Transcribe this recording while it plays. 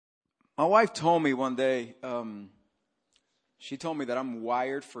My wife told me one day, she told me that I'm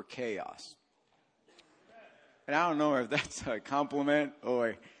wired for chaos. And I don't know if that's a compliment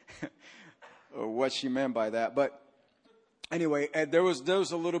or what she meant by that. But anyway, there was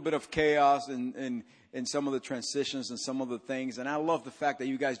a little bit of chaos in some of the transitions and some of the things. And I love the fact that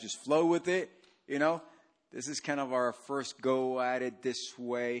you guys just flow with it. You know, this is kind of our first go at it this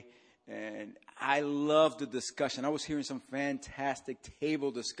way. And I love the discussion. I was hearing some fantastic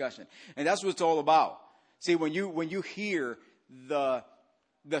table discussion. And that's what it's all about. See, when you hear the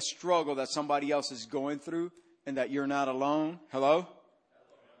struggle that somebody else is going through and that you're not alone. Hello?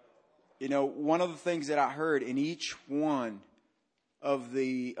 You know, one of the things that I heard in each one of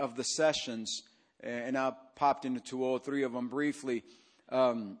the sessions, and I popped into all three of them briefly,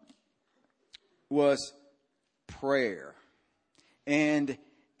 was prayer. And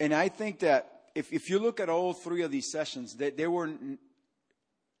I think that if you look at all three of these sessions, they were,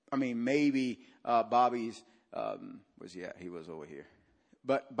 I mean, maybe Bobby's, he was over here.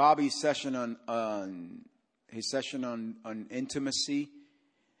 But Bobby's session on intimacy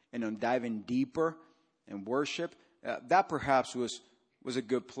and on diving deeper in worship, that perhaps was a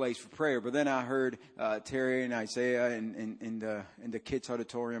good place for prayer. But then I heard Terry and Isaiah in the kids'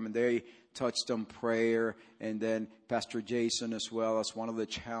 auditorium, and they touched on prayer, and then Pastor Jason as well as one of the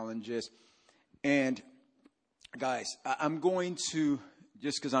challenges. And guys, I'm going to,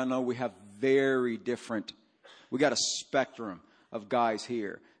 just because I know we have we got a spectrum of guys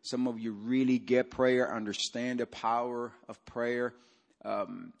here. Some of you really get prayer, understand the power of prayer,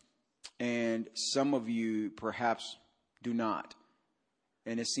 and some of you perhaps do not.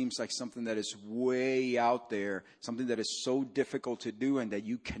 And it seems like something that is way out there, something that is so difficult to do and that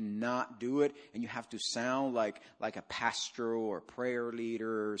you cannot do it. And you have to sound like a pastor or a prayer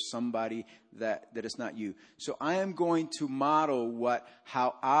leader or somebody that is not you. So I am going to model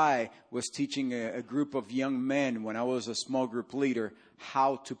how I was teaching a group of young men when I was a small group leader,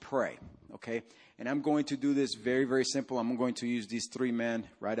 how to pray. Okay. And I'm going to do this very, very simple. I'm going to use these three men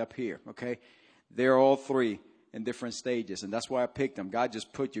right up here. Okay. They're all three in different stages. And that's why I picked them. God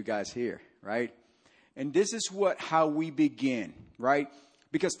just put you guys here, right? And this is how we begin, right?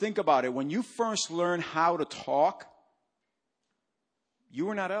 Because think about it. When you first learn how to talk, you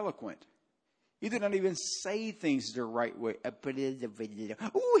were not eloquent. You did not even say things the right way.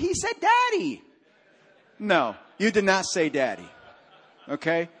 Ooh, he said daddy. No, you did not say daddy.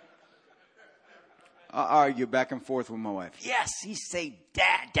 Okay? I argue back and forth with my wife. Yes, he said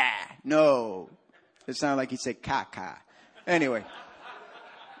dad. No. It sounded like he said caca. Anyway,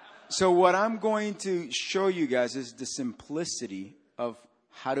 so what I'm going to show you guys is the simplicity of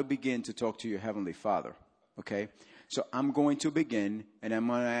how to begin to talk to your Heavenly Father. Okay? So I'm going to begin, and I'm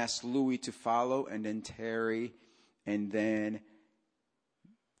going to ask Louis to follow, and then Terry, and then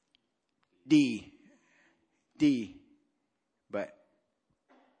D. But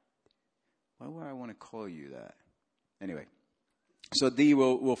why would I want to call you that? Anyway, so D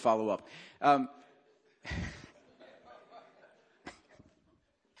will follow up.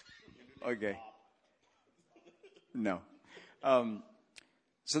 Okay. No.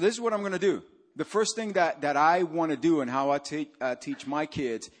 So this is what I'm going to do. The first thing that I want to do and how I teach my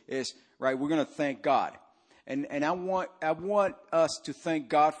kids is, right, we're going to thank God. And I want us to thank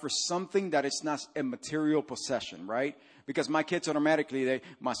God for something that is not a material possession, right? Because my kids automatically,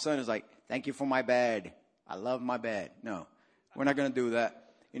 my son is like, thank you for my bed. I love my bed. No, we're not going to do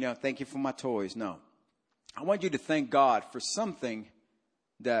that. Thank you for my toys. No. I want you to thank God for something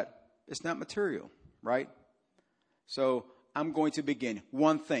that is not material, right? So I'm going to begin.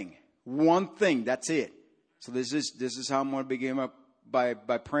 One thing, that's it. So this is how I'm going to begin up by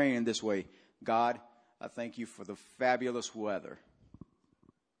praying in this way. God, I thank you for the fabulous weather.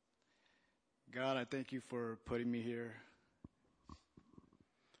 God, I thank you for putting me here.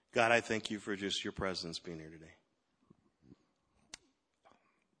 God, I thank you for just your presence being here today.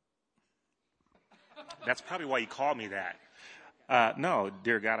 That's probably why you called me that. No,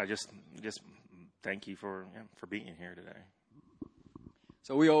 dear God, I just thank you for being here today.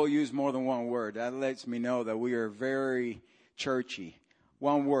 So we all use more than one word. That lets me know that we are very churchy.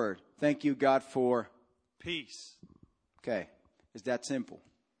 One word. Thank you, God, for peace. Okay. It's that simple.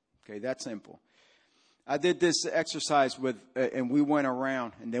 Okay, that simple. I did this exercise and we went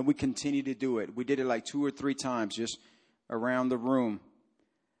around, and then we continued to do it. We did it like 2 or 3 times, just around the room.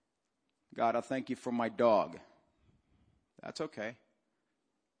 God, I thank you for my dog. That's okay.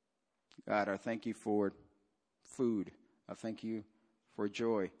 God, I thank you for food. I thank you for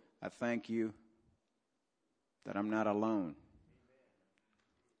joy. I thank you that I'm not alone.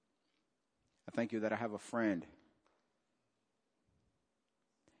 I thank you that I have a friend.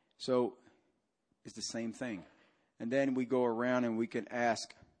 So it's the same thing. And then we go around and we can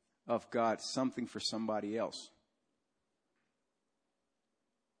ask of God something for somebody else.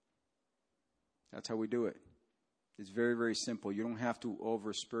 That's how we do it. It's very, very simple. You don't have to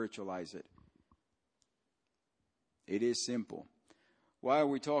over-spiritualize it. It is simple. Why are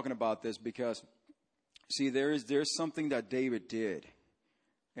we talking about this? Because, see, there's something that David did.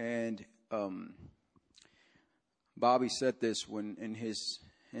 And Bobby said this when in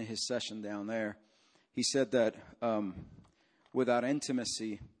his session down there. He said that without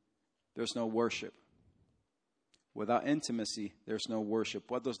intimacy, there's no worship. Without intimacy, there's no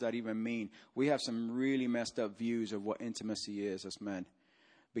worship. What does that even mean? We have some really messed up views of what intimacy is as men.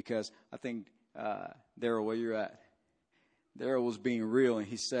 Because I think, Daryl, where you're at, Daryl was being real, and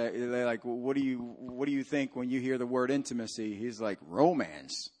he said, like, well, what do you think when you hear the word intimacy? He's like,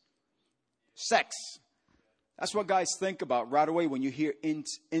 romance, sex. That's what guys think about right away when you hear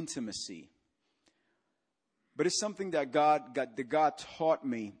intimacy. But it's something that God taught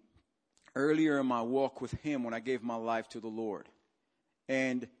me earlier in my walk with Him when I gave my life to the Lord.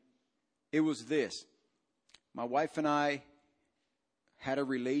 And it was this. My wife and I had a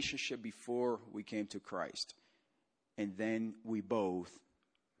relationship before we came to Christ. And then we both,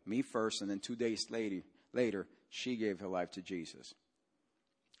 me first, and then 2 days later, she gave her life to Jesus.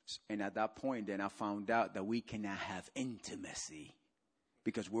 And at that point, then I found out that we cannot have intimacy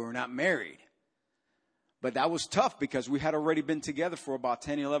because we're not married. But that was tough because we had already been together for about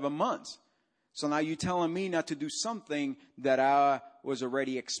 10, 11 months. So now you're telling me not to do something that I was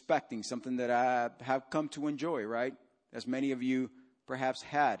already expecting, something that I have come to enjoy, right? As many of you perhaps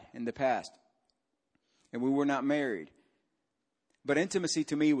had in the past. And we were not married. But intimacy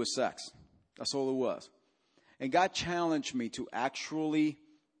to me was sex. That's all it was. And God challenged me to actually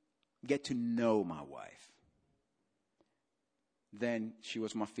get to know my wife. Then she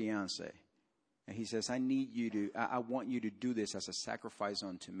was my fiance. And He says, I want you to do this as a sacrifice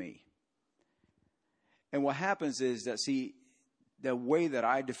unto me. And what happens is that, see, the way that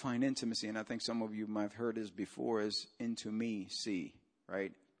I define intimacy, and I think some of you might have heard this before, is into me, see,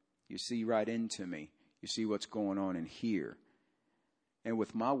 right? You see right into me. You see what's going on in here. And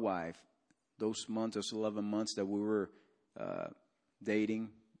with my wife, those 11 months that we were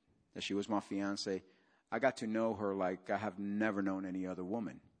dating, that she was my fiance, I got to know her like I have never known any other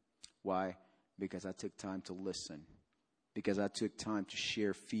woman. Why? Because I took time to listen. Because I took time to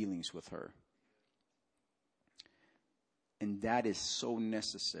share feelings with her. And that is so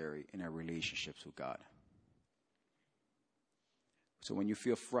necessary in our relationships with God. So when you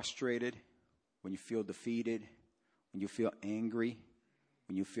feel frustrated, when you feel defeated, when you feel angry,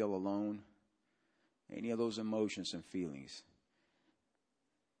 when you feel alone, any of those emotions and feelings,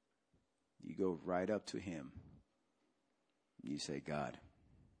 you go right up to Him. You say, God,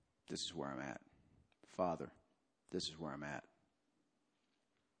 this is where I'm at. Father, this is where I'm at.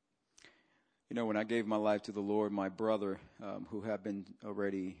 You know, when I gave my life to the Lord, my brother, who had been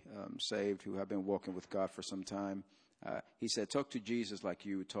already saved, who had been walking with God for some time, he said, talk to Jesus like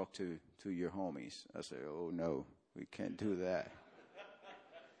you would talk to your homies. I said, oh, no, we can't do that.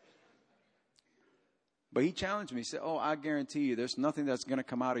 But he challenged me. He said, oh, I guarantee you there's nothing that's going to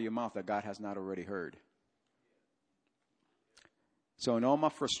come out of your mouth that God has not already heard. So in all my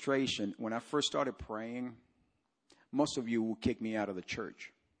frustration, when I first started praying, most of you would kick me out of the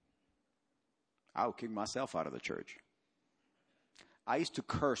church. I would kick myself out of the church. I used to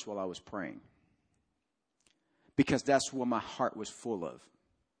curse while I was praying because that's what my heart was full of.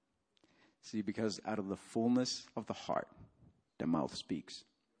 See, because out of the fullness of the heart, the mouth speaks.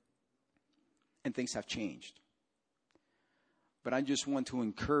 And things have changed. But I just want to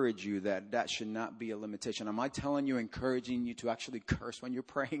encourage you that that should not be a limitation. Am I telling you, encouraging you to actually curse when you're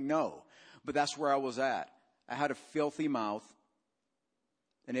praying? No. But that's where I was at. I had a filthy mouth.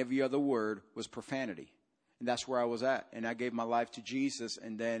 And every other word was profanity. And that's where I was at. And I gave my life to Jesus.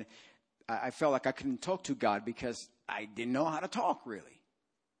 And then I felt like I couldn't talk to God because I didn't know how to talk, really.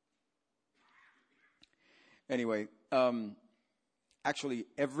 Anyway, actually,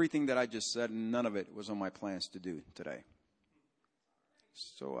 everything that I just said, none of it was on my plans to do today.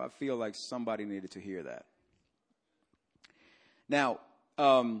 So I feel like somebody needed to hear that. Now,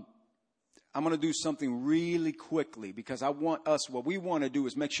 I'm going to do something really quickly because what we want to do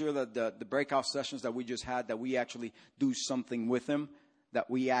is make sure that the breakout sessions that we just had, that we actually do something with them, that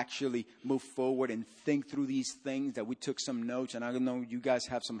we actually move forward and think through these things, that we took some notes. And I know you guys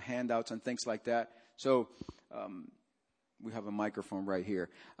have some handouts and things like that. So we have a microphone right here.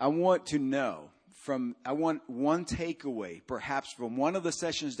 I want to know I want one takeaway, perhaps from one of the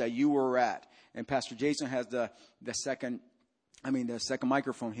sessions that you were at. And Pastor Jason has the second the second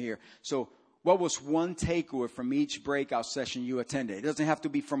microphone here. So what was one takeaway from each breakout session you attended? It doesn't have to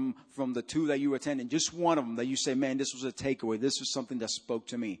be from the two that you attended. Just one of them that you say, man, this was a takeaway. This was something that spoke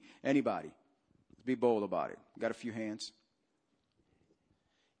to me. Anybody? Be bold about it. Got a few hands.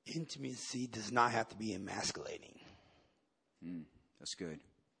 Intimacy does not have to be emasculating. That's good.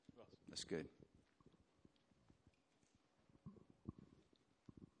 That's good.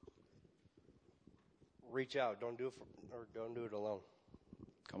 Reach out. Don't do it alone.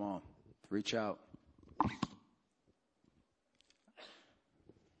 Come on. Reach out.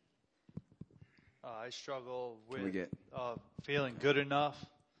 I struggle with we get? feeling good enough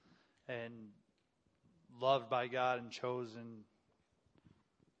and loved by God and chosen.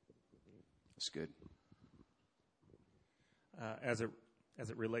 That's good. As it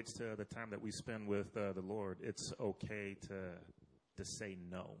relates to the time that we spend with the Lord, it's okay to say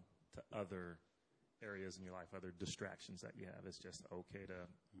no to other areas in your life, other distractions that you have. It's just okay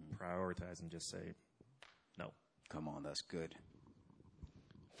to prioritize and just say no. Come on, that's good.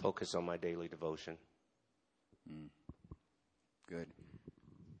 Focus on my daily devotion. Good.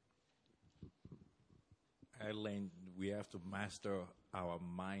 I learned we have to master our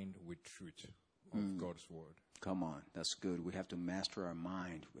mind with truth of God's word. Come on, that's good. We have to master our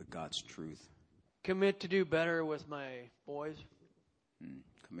mind with God's truth. Commit to do better with my boys.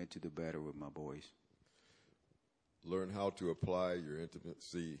 Commit to do better with my boys. Learn how to apply your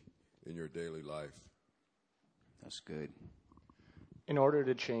intimacy in your daily life. That's good. In order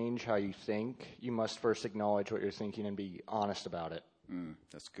to change how you think, you must first acknowledge what you're thinking and be honest about it.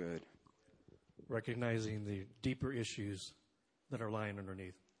 That's good. Recognizing the deeper issues that are lying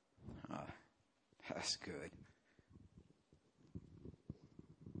underneath. That's good.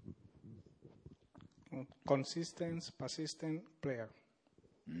 Consistent, persistent prayer.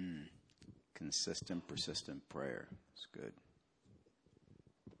 Consistent, persistent prayer. That's good.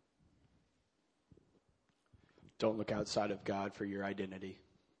 Don't look outside of God for your identity.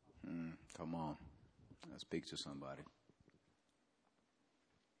 Come on. That speaks to somebody.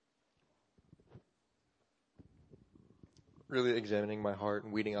 Really examining my heart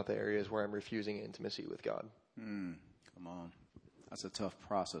and weeding out the areas where I'm refusing intimacy with God. Come on. That's a tough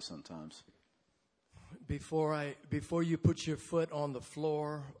process sometimes. Before you put your foot on the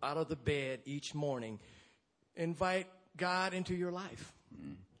floor, out of the bed each morning, invite God into your life.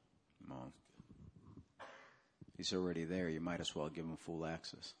 Come on. He's already there. You might as well give him full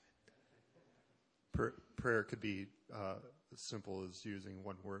access. Prayer could be as simple as using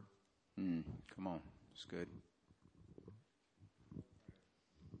one word. Come on. It's good.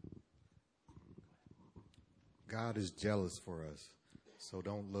 God is jealous for us, so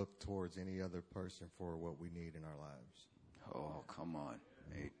don't look towards any other person for what we need in our lives. Oh, come on,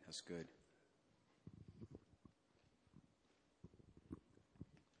 Nate. That's good.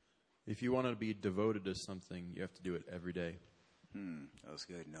 If you want to be devoted to something, you have to do it every day. That was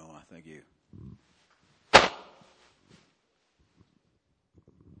good. Noah, thank you.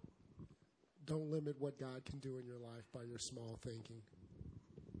 Don't limit what God can do in your life by your small thinking.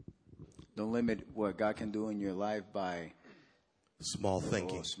 Don't limit what God can do in your life by small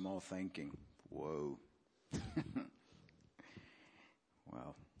thinking. Oh, small thinking. Whoa.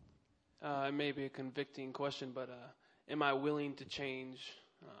 Wow. It may be a convicting question, but am I willing to change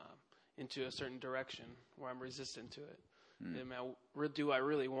into a certain direction where I'm resistant to it? Do I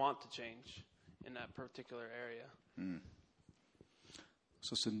really want to change in that particular area?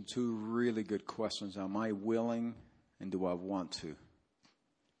 So some two really good questions. Am I willing and do I want to?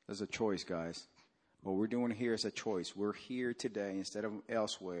 There's a choice, guys. What we're doing here is a choice. We're here today instead of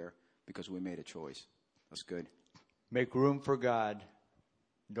elsewhere because we made a choice. That's good. Make room for God.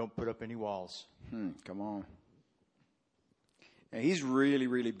 Don't put up any walls. Come on. And he's really,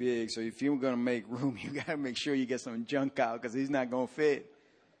 really big. So if you're going to make room, you got to make sure you get some junk out because he's not going to fit.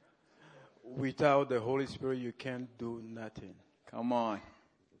 Without the Holy Spirit, you can't do nothing. Come on.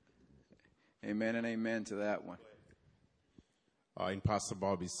 Amen and amen to that one. In Pastor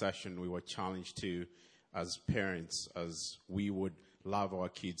Bobby's session, we were challenged to, as parents, as we would love our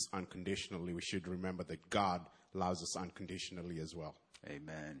kids unconditionally, we should remember that God loves us unconditionally as well.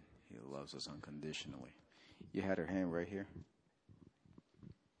 Amen. He loves us unconditionally. You had her hand right here.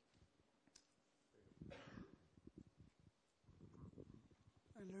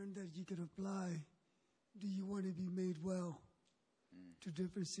 I learned that you could apply, do you want to be made well to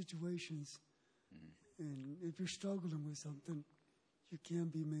different situations? And if you're struggling with something, you can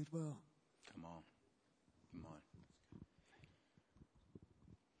be made well. Come on. Come on.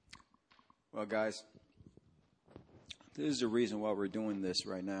 Well, guys, this is the reason why we're doing this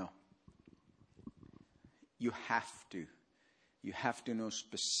right now. You have to You have to know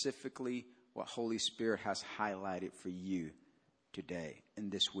specifically what Holy Spirit has highlighted for you today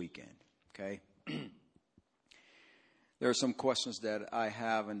and this weekend, okay? There are some questions that I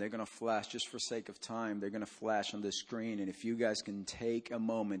have, and they're going to flash, just for sake of time, they're going to flash on the screen. And if you guys can take a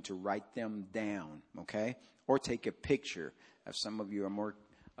moment to write them down, okay? Or take a picture, if some of you are more,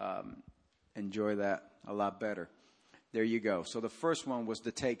 enjoy that a lot better. There you go. So the first one was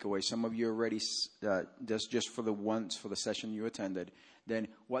the takeaway. Some of you already, just for the session you attended. Then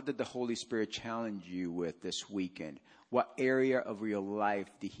what did the Holy Spirit challenge you with this weekend? What area of your life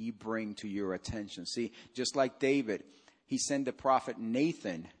did he bring to your attention? See, just like David, he sent the prophet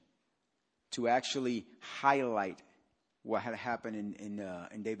Nathan to actually highlight what had happened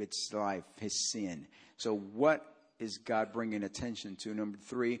in David's life, his sin. So what is God bringing attention to? Number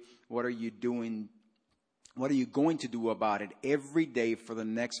 3, what are you doing? What are you going to do about it every day for the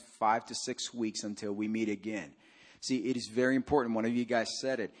next 5 to 6 weeks until we meet again? See, it is very important. One of you guys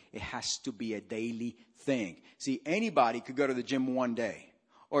said it. It has to be a daily thing. See, anybody could go to the gym one day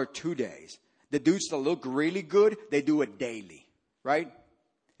or 2 days. The dudes that look really good, they do it daily, right?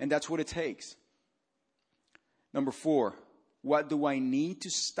 And that's what it takes. Number 4, what do I need to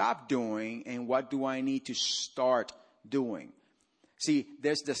stop doing and what do I need to start doing? See,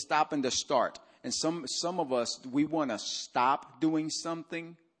 there's the stop and the start. And some of us, we want to stop doing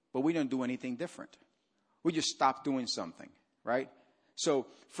something, but we don't do anything different. We just stop doing something, right? So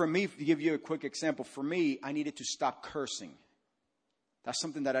for me, to give you a quick example, for me, I needed to stop cursing. That's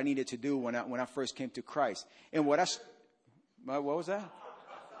something that I needed to do when I first came to Christ. And what was that?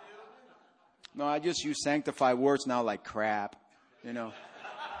 No, I just use sanctified words now like crap, you know.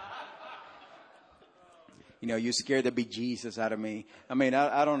 You know, you scared the bejesus out of me. I mean,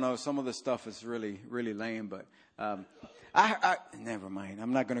 I don't know. Some of the stuff is really, really lame, but I never mind.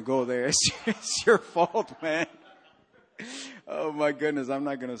 I'm not going to go there. It's your fault, man. Oh, my goodness. I'm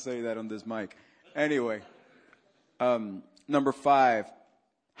not going to say that on this mic. Anyway, number 5,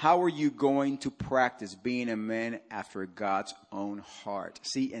 how are you going to practice being a man after God's own heart?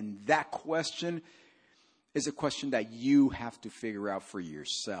 See, and that question is a question that you have to figure out for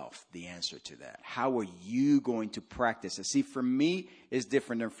yourself, the answer to that. How are you going to practice it? See, for me, it's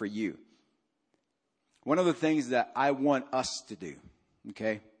different than for you. One of the things that I want us to do,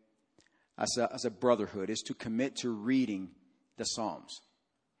 okay, as a brotherhood, is to commit to reading the Psalms.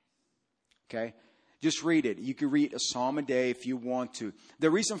 Okay? Just read it. You can read a psalm a day if you want to.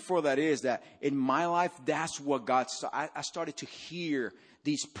 The reason for that is that in my life, that's what God started. I started to hear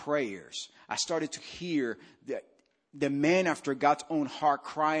these prayers. I started to hear the man after God's own heart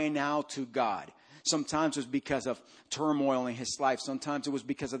crying out to God. Sometimes it was because of turmoil in his life. Sometimes it was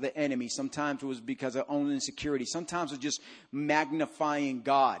because of the enemy. Sometimes it was because of own insecurity. Sometimes it was just magnifying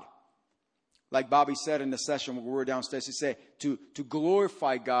God. Like Bobby said in the session when we were downstairs, he said to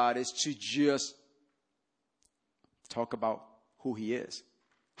glorify God is to just talk about who he is,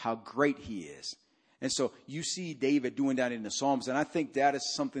 how great he is. And so you see David doing that in the Psalms. And I think that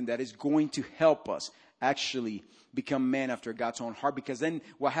is something that is going to help us actually become men after God's own heart. Because then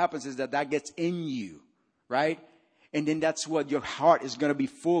what happens is that gets in you, right? And then that's what your heart is going to be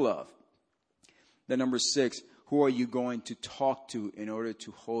full of. Then number 6, who are you going to talk to in order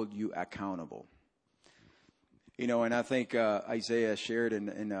to hold you accountable? You know, and I think Isaiah shared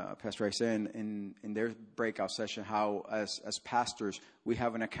in Pastor Isaiah in their breakout session how as pastors we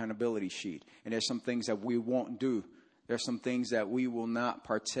have an accountability sheet, and there's some things that we won't do. There's some things that we will not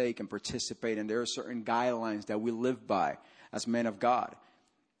partake and participate in. There are certain guidelines that we live by as men of God,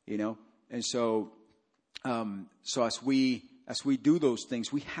 you know. And so as we do those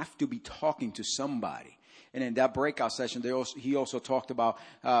things, we have to be talking to somebody. And in that breakout session, he also talked about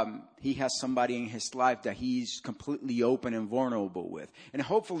he has somebody in his life that he's completely open and vulnerable with. And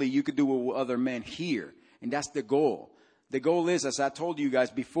hopefully you could do it with other men here. And that's the goal. The goal is, as I told you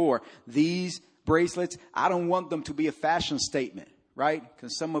guys before, these bracelets, I don't want them to be a fashion statement, right?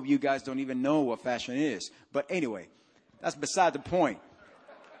 Because some of you guys don't even know what fashion is. But anyway, that's beside the point.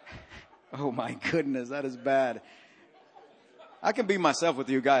 Oh, my goodness, that is bad. I can be myself with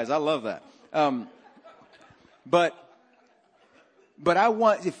you guys. I love that. But I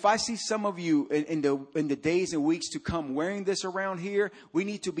want, if I see some of you in the days and weeks to come wearing this around here, we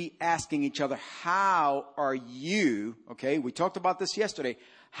need to be asking each other, how are you, okay, we talked about this yesterday,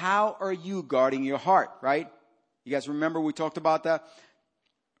 how are you guarding your heart, right? You guys remember we talked about that?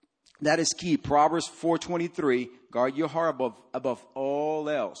 That is key. Proverbs 4:23, guard your heart above all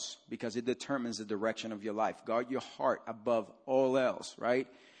else because it determines the direction of your life. Guard your heart above all else, right?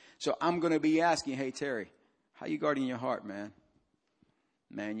 So I'm going to be asking, hey, Terry, how you guarding your heart, man?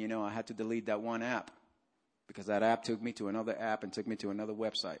 Man, you know, I had to delete that one app Because that app took me to another app and took me to another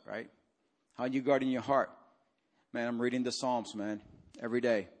website, right? How are you guarding your heart? Man, I'm reading the Psalms, man, every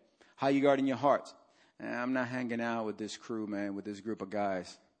day. How are you guarding your heart? I'm not hanging out with this crew, man, with this group of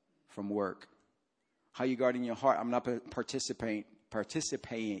guys from work. How are you guarding your heart? I'm not participating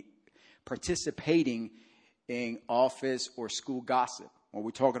in office or school gossip when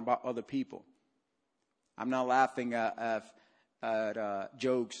we're talking about other people. I'm not laughing at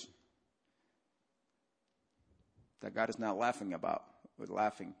jokes that God is not laughing about. We're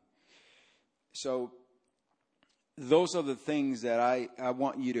laughing. So those are the things that I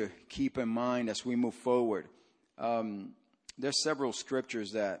want you to keep in mind as we move forward. There's several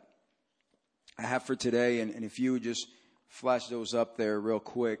scriptures that I have for today, and if you would just flash those up there real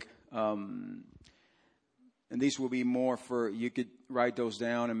quick. And these will be more for, you could write those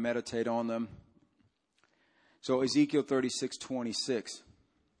down and meditate on them. So Ezekiel 36:26.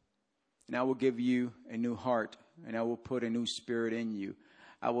 And I will give you a new heart, and I will put a new spirit in you.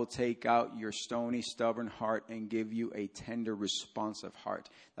 I will take out your stony, stubborn heart and give you a tender, responsive heart.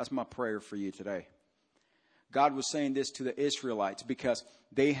 That's my prayer for you today. God was saying this to the Israelites because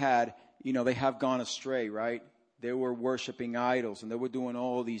they have gone astray, right? They were worshiping idols and they were doing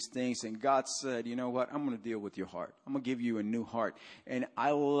all these things. And God said, you know what? I'm going to deal with your heart. I'm going to give you a new heart. And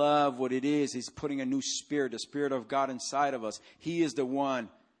I love what it is. He's putting a new spirit, the Spirit of God inside of us. He is the one.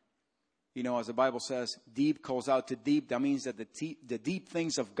 You know, as the Bible says, deep calls out to deep. That means that the deep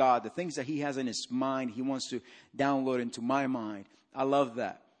things of God, the things that He has in His mind, He wants to download into my mind. I love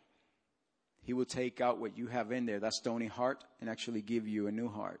that. He will take out what you have in there, that stony heart, and actually give you a new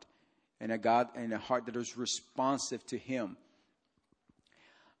heart. And a heart that is responsive to Him.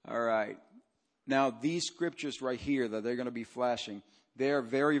 All right. Now, these scriptures right here that they're going to be flashing, they're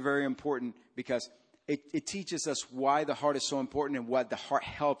very, very important because it teaches us why the heart is so important and what the heart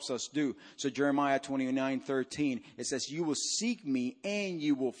helps us do. So Jeremiah 29:13, it says, you will seek me and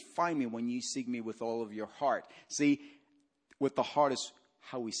you will find me when you seek me with all of your heart. See, with the heart is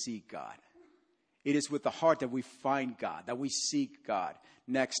how we seek God. It is with the heart that we find God, that we seek God.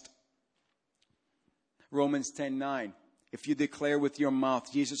 Next, Romans 10:9. If you declare with your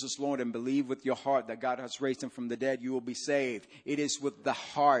mouth Jesus is Lord and believe with your heart that God has raised Him from the dead, you will be saved. It is with the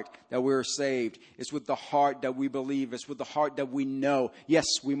heart that we're saved. It's with the heart that we believe. It's with the heart that we know. Yes,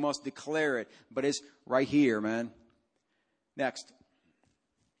 we must declare it, but it's right here, man. Next,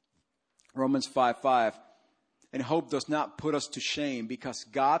 Romans 5:5. And hope does not put us to shame because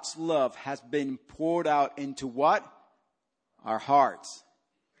God's love has been poured out into what? Our hearts.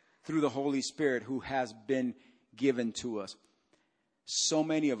 Through the Holy Spirit who has been given to us. So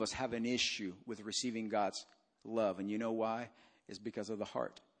many of us have an issue with receiving God's love. And you know why? It's because of the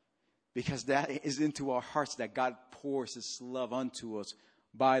heart. Because that is into our hearts that God pours His love unto us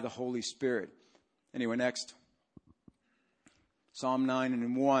by the Holy Spirit. Anyway, next. Psalm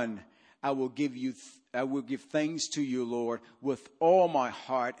 9:1. I will give thanks to you, Lord, with all my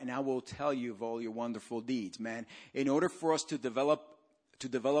heart, and I will tell you of all your wonderful deeds, man. In order for us to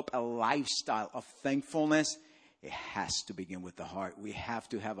develop a lifestyle of thankfulness, it has to begin with the heart. We have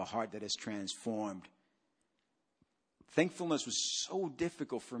to have a heart that is transformed. Thankfulness was so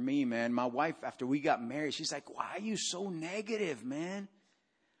difficult for me, man. My wife, after we got married, she's like, why are you so negative, man?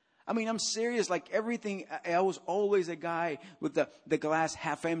 I mean, I'm serious. Like everything, I was always a guy with the glass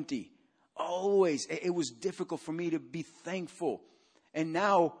half empty. Always. It was difficult for me to be thankful. And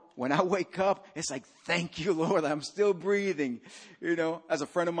now, when I wake up, it's like, thank you, Lord, that I'm still breathing. You know, as a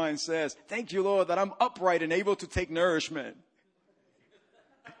friend of mine says, thank you, Lord, that I'm upright and able to take nourishment.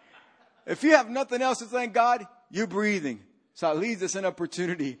 If you have nothing else to thank God, you're breathing. So at least it's an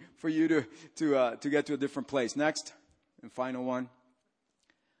opportunity for you to get to a different place. Next, and final one.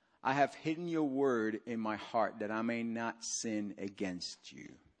 I have hidden your word in my heart that I may not sin against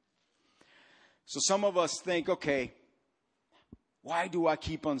you. So some of us think, okay, why do I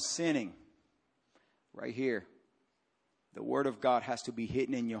keep on sinning? Right here. The word of God has to be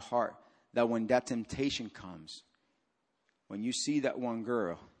hidden in your heart. That when that temptation comes, when you see that one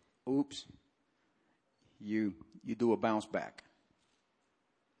girl, oops, you do a bounce back.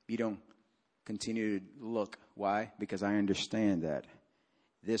 You don't continue to look. Why? Because I understand that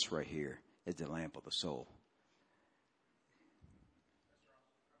this right here is the lamp of the soul.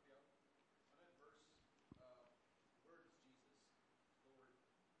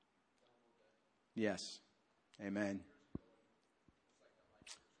 Yes. Amen.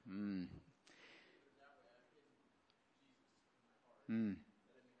 Amen.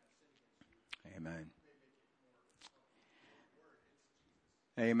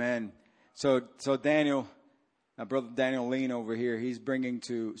 Amen. So Daniel, Now, Brother Daniel Lean over here, he's bringing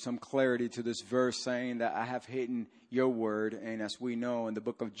to some clarity to this verse, saying that I have hidden your word. And as we know in the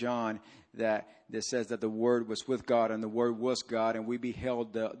book of John, that says that the word was with God and the word was God, and we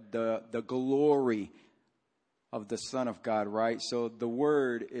beheld the glory of the Son of God, right? So the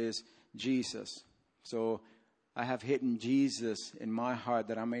word is Jesus. So I have hidden Jesus in my heart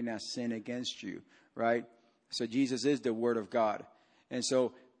that I may not sin against you, right? So Jesus is the word of God. And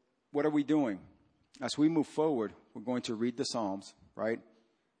so what are we doing? As we move forward, we're going to read the Psalms, right?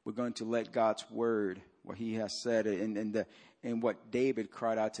 We're going to let God's word, what he has said, and what David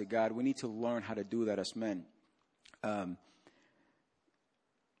cried out to God. We need to learn how to do that as men.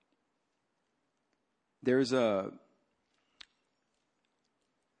 There's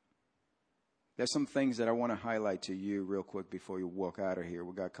some things that I want to highlight to you real quick before you walk out of here.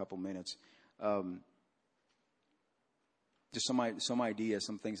 We got a couple minutes. Just some ideas,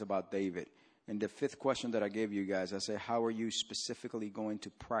 some things about David. And the fifth question that I gave you guys, I say, how are you specifically going to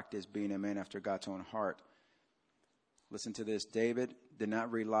practice being a man after God's own heart? Listen to this. David did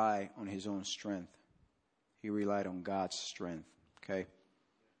not rely on his own strength. He relied on God's strength. Okay?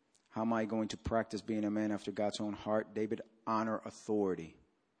 How am I going to practice being a man after God's own heart? David honored authority.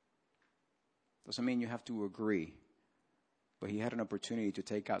 Doesn't mean you have to agree. But he had an opportunity to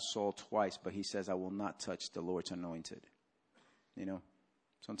take out Saul twice, but he says, I will not touch the Lord's anointed. You know?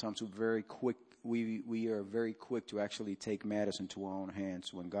 Sometimes we are very quick to actually take matters into our own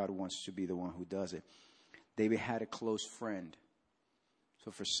hands when God wants to be the one who does it. David had a close friend.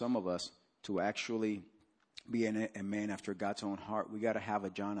 So for some of us to actually be a man after God's own heart, we got to have a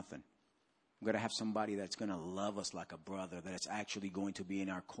Jonathan. We got to have somebody that's going to love us like a brother, that is actually going to be in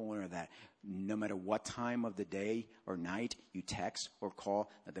our corner, that no matter what time of the day or night you text or call,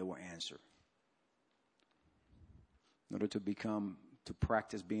 that they will answer. In order to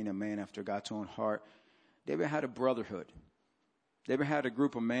practice being a man after God's own heart, David had a brotherhood. David had a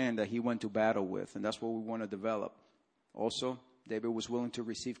group of men that he went to battle with, and that's what we want to develop. Also, David was willing to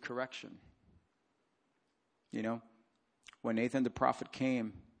receive correction. You know, when Nathan the prophet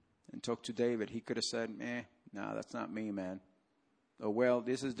came and talked to David, he could have said, no, that's not me, man. Oh, well,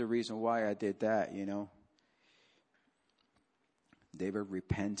 this is the reason why I did that, you know. David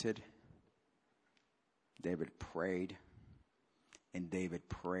repented. David prayed. And David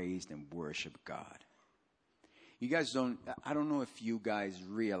praised and worshiped God. You guys I don't know if you guys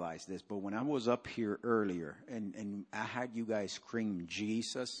realize this, but when I was up here earlier and I had you guys scream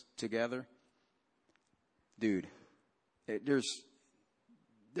Jesus together, dude, there's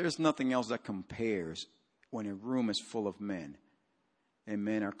nothing else that compares when a room is full of men and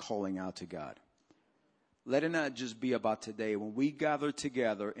men are calling out to God. Let it not just be about today. When we gather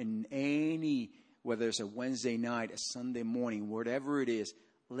together in whether it's a Wednesday night, a Sunday morning, whatever it is,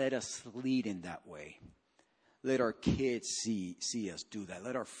 let us lead in that way. Let our kids see us do that.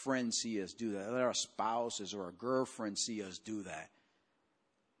 Let our friends see us do that. Let our spouses or our girlfriends see us do that.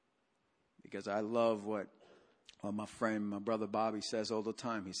 Because I love what my brother Bobby says all the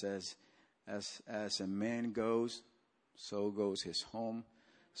time. He says, as a man goes, so goes his home,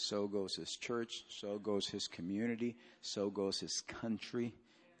 so goes his church, so goes his community, so goes his country,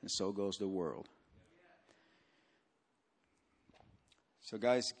 and so goes the world. So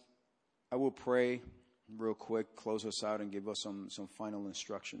guys, I will pray real quick, close us out, and give us some final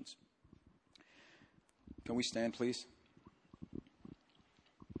instructions. Can we stand, please?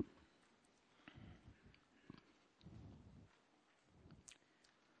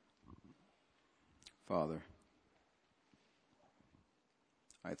 Father,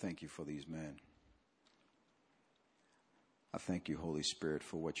 I thank you for these men. I thank you, Holy Spirit,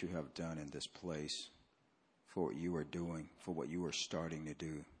 for what you have done in this place, for what you are doing, for what you are starting to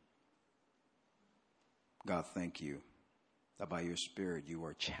do. God, thank you that by your Spirit you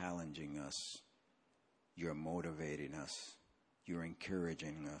are challenging us, you're motivating us, you're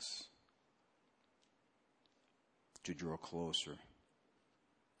encouraging us to draw closer.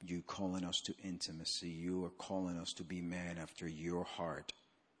 You calling us to intimacy. You are calling us to be men after your heart.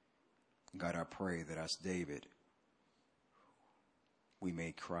 God, I pray that as David, we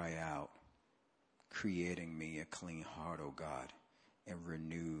may cry out, creating me a clean heart, O God, and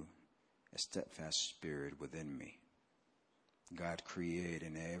renew a steadfast spirit within me. God, create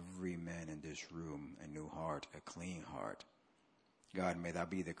in every man in this room a new heart, a clean heart. God, may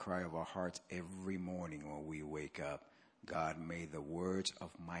that be the cry of our hearts every morning when we wake up. God, may the words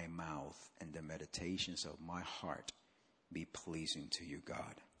of my mouth and the meditations of my heart be pleasing to you,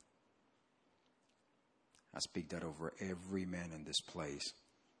 God. I speak that over every man in this place.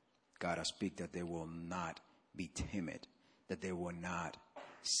 God, I speak that they will not be timid, that they will not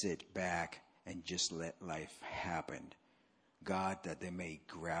sit back and just let life happen. God, that they may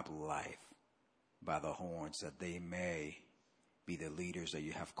grab life by the horns, that they may be the leaders that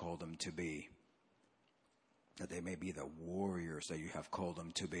you have called them to be, that they may be the warriors that you have called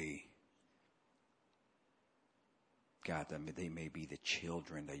them to be. God, that they may be the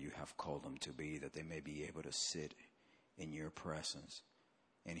children that you have called them to be, that they may be able to sit in your presence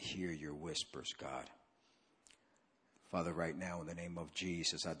and hear your whispers, God. Father, right now in the name of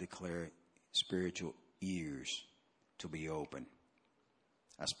Jesus, I declare spiritual ears to be open.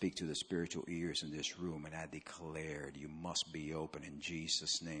 I speak to the spiritual ears in this room, and I declare you must be open in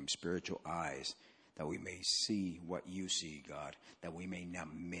Jesus' name. Spiritual eyes, that we may see what you see, God, that we may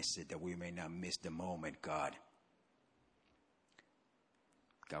not miss it, that we may not miss the moment, God.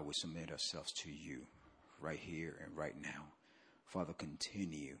 God, we submit ourselves to you right here and right now. Father,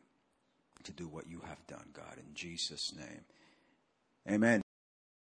 continue to do what you have done, God, in Jesus' name. Amen.